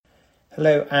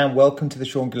Hello and welcome to the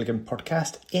Sean Gilligan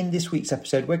podcast. In this week's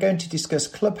episode, we're going to discuss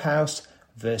Clubhouse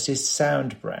versus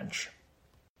SoundBranch.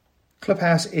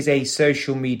 Clubhouse is a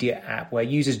social media app where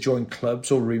users join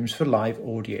clubs or rooms for live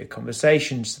audio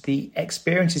conversations. The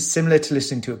experience is similar to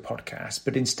listening to a podcast,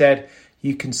 but instead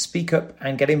you can speak up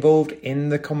and get involved in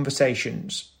the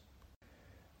conversations.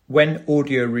 When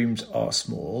audio rooms are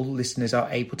small, listeners are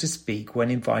able to speak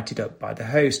when invited up by the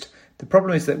host. The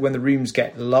problem is that when the rooms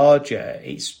get larger,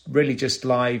 it's really just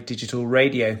live digital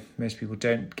radio. Most people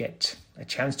don't get a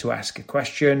chance to ask a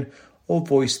question or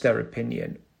voice their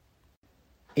opinion.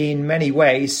 In many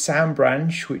ways,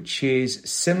 SoundBranch, which is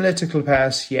similar to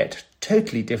Clubhouse yet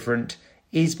totally different,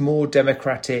 is more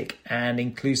democratic and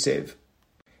inclusive.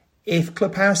 If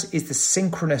Clubhouse is the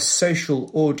synchronous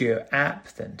social audio app,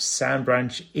 then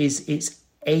SoundBranch is its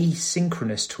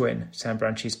asynchronous twin.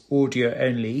 SoundBranch is audio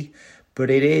only,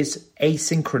 but it is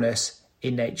asynchronous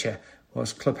in nature.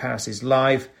 Whilst Clubhouse is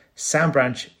live,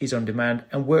 SoundBranch is on demand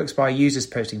and works by users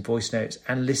posting voice notes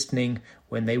and listening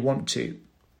when they want to.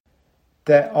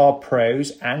 There are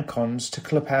pros and cons to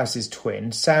Clubhouse's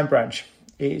twin, SoundBranch.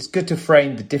 It's good to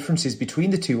frame the differences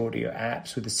between the two audio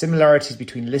apps with the similarities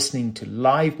between listening to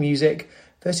live music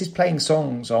versus playing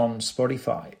songs on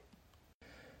Spotify.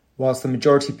 Whilst the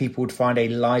majority of people would find a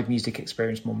live music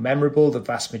experience more memorable, the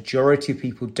vast majority of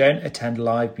people don't attend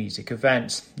live music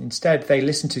events. Instead, they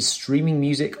listen to streaming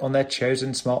music on their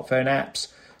chosen smartphone apps.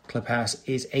 Clubhouse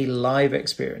is a live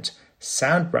experience.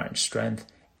 SoundBranch's strength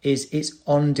is its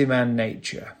on-demand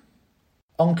nature.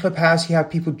 On Clubhouse, you have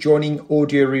people joining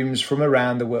audio rooms from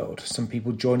around the world. Some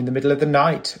people join in the middle of the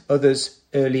night, others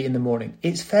early in the morning.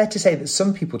 It's fair to say that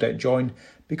some people don't join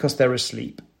because they're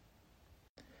asleep.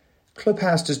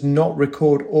 Clubhouse does not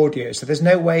record audio, so there's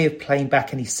no way of playing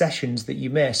back any sessions that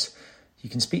you miss. You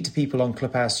can speak to people on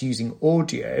Clubhouse using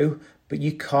audio, but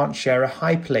you can't share a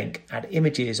hyperlink, add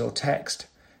images or text.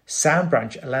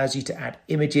 SoundBranch allows you to add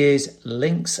images,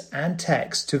 links and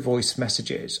text to voice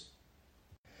messages.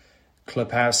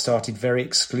 Clubhouse started very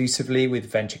exclusively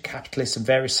with venture capitalists and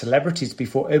various celebrities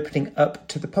before opening up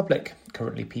to the public.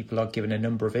 Currently, people are given a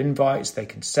number of invites they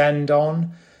can send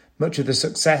on. Much of the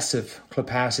success of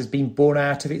Clubhouse has been born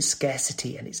out of its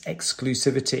scarcity and its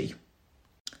exclusivity.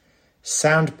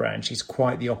 SoundBranch is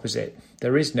quite the opposite.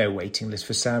 There is no waiting list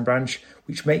for SoundBranch,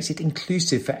 which makes it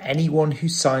inclusive for anyone who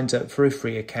signs up for a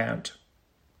free account.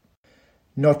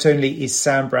 Not only is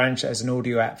SoundBranch as an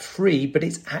audio app free, but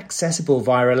it's accessible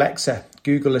via Alexa,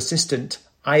 Google Assistant,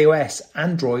 iOS,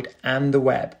 Android, and the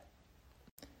web.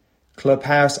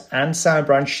 Clubhouse and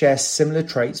SoundBranch share similar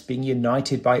traits, being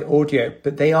united by audio,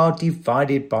 but they are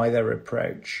divided by their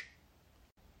approach.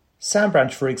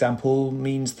 SoundBranch, for example,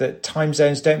 means that time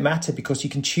zones don't matter because you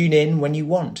can tune in when you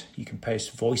want. You can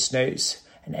post voice notes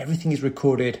and everything is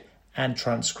recorded and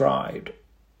transcribed.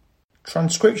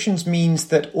 Transcriptions means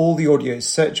that all the audio is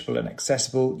searchable and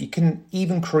accessible. You can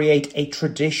even create a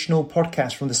traditional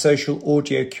podcast from the social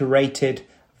audio curated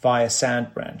via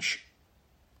SoundBranch.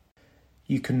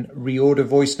 You can reorder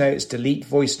voice notes, delete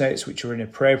voice notes which are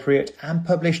inappropriate, and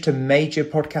publish to major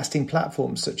podcasting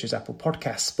platforms such as Apple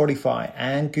Podcasts, Spotify,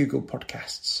 and Google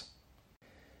Podcasts.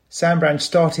 SoundBranch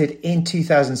started in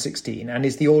 2016 and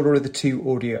is the older of the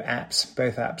two audio apps.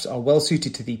 Both apps are well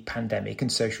suited to the pandemic and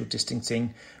social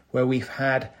distancing, where we've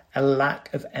had a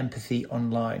lack of empathy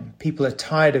online. People are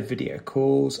tired of video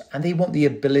calls and they want the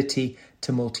ability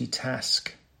to multitask.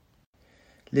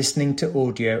 Listening to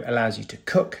audio allows you to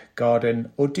cook,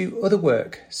 garden, or do other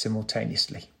work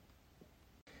simultaneously.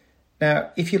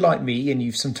 Now, if you're like me and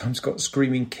you've sometimes got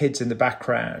screaming kids in the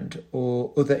background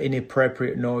or other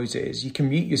inappropriate noises, you can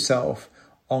mute yourself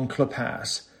on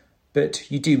Clubhouse, but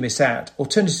you do miss out.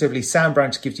 Alternatively,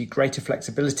 SoundBranch gives you greater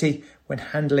flexibility when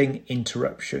handling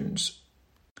interruptions.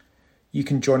 You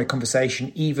can join a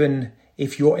conversation even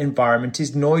if your environment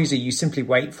is noisy. You simply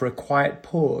wait for a quiet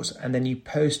pause and then you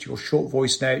post your short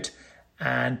voice note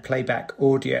and playback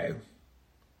audio.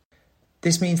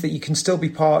 This means that you can still be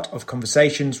part of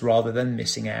conversations rather than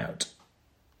missing out.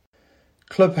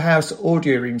 Clubhouse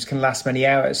audio rooms can last many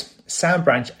hours.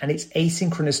 SoundBranch and its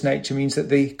asynchronous nature means that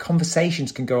the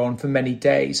conversations can go on for many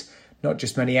days, not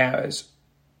just many hours.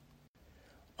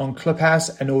 On Clubhouse,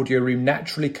 an audio room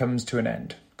naturally comes to an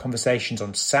end. Conversations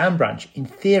on SoundBranch, in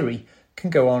theory, can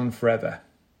go on forever.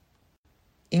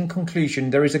 In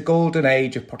conclusion, there is a golden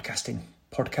age of podcasting.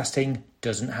 Podcasting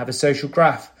doesn't have a social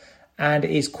graph and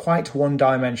is quite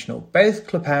one-dimensional. Both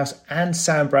Clubhouse and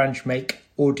SoundBranch make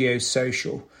audio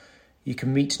social. You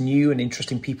can meet new and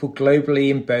interesting people globally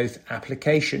in both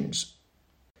applications.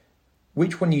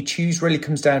 Which one you choose really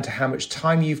comes down to how much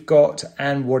time you've got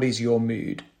and what is your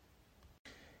mood.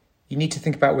 You need to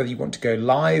think about whether you want to go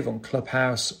live on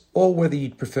Clubhouse or whether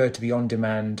you'd prefer to be on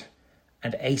demand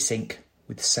and async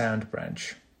with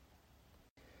SoundBranch.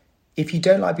 If you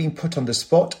don't like being put on the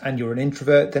spot and you're an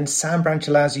introvert, then SoundBranch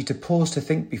allows you to pause to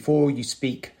think before you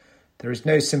speak. There is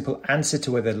no simple answer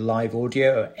to whether live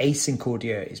audio or async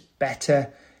audio is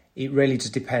better. It really does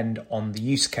depend on the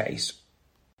use case.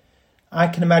 I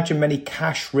can imagine many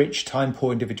cash-rich,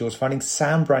 time-poor individuals finding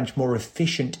SoundBranch more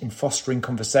efficient in fostering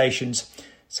conversations.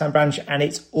 SoundBranch and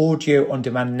its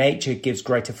audio-on-demand nature gives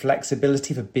greater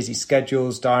flexibility for busy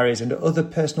schedules, diaries, and other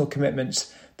personal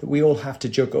commitments that we all have to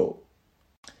juggle.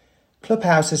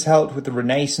 Clubhouse has helped with the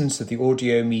renaissance of the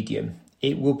audio medium.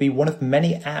 It will be one of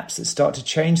many apps that start to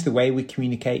change the way we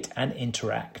communicate and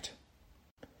interact.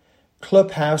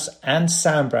 Clubhouse and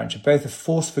SoundBranch are both a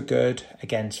force for good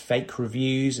against fake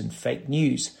reviews and fake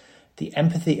news. The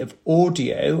empathy of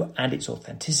audio and its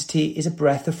authenticity is a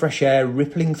breath of fresh air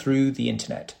rippling through the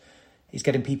internet. It's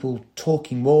getting people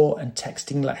talking more and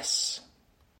texting less.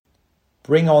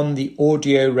 Bring on the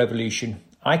audio revolution.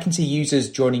 I can see users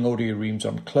joining audio rooms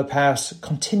on Clubhouse,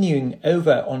 continuing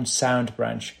over on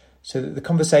SoundBranch, so that the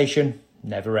conversation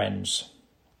never ends.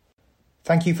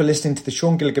 Thank you for listening to the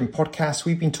Sean Gilligan podcast.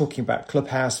 We've been talking about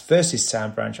Clubhouse versus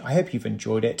SoundBranch. I hope you've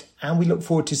enjoyed it, and we look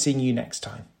forward to seeing you next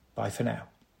time. Bye for now.